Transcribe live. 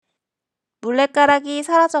물레가락이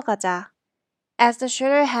사라져가자. As the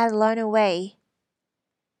shooter had run away.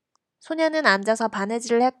 소녀는 앉아서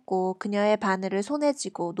바느질을 했고 그녀의 바늘을 손에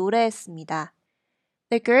쥐고 노래했습니다.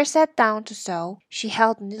 The girl sat down to sew. She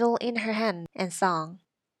held a needle in her hand and sang.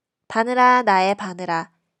 바늘아 나의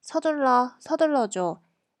바늘아 서둘러줘.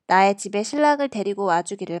 나의 집에 신랑을 데리고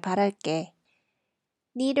와주기를 바랄게.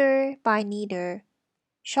 Needle by needle,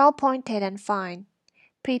 sharp pointed and fine,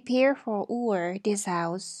 prepare for war this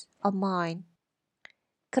house of mine.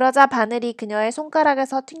 그러자 바늘이 그녀의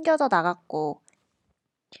손가락에서 튕겨져 나갔고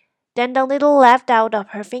Then the needle leapt out of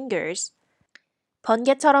her fingers.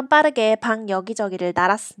 번개처럼 빠르게 방 여기저기를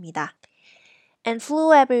날았습니다. And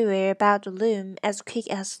flew everywhere about the loom as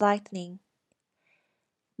quick as lightning.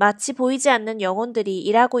 마치 보이지 않는 영혼들이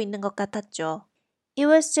일하고 있는 것 같았죠. It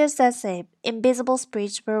was just as if invisible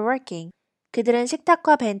spirits were working. 그들은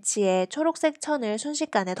식탁과 벤치에 초록색 천을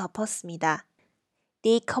순식간에 덮었습니다.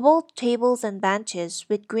 They covered tables and benches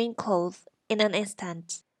with green cloth in an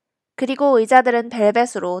instant. 그리고 의자들은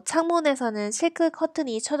벨벳으로 창문에서는 실크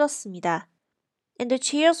커튼이 쳐졌습니다. And the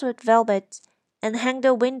chairs with velvet and hang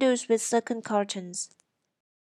the windows with silken curtains.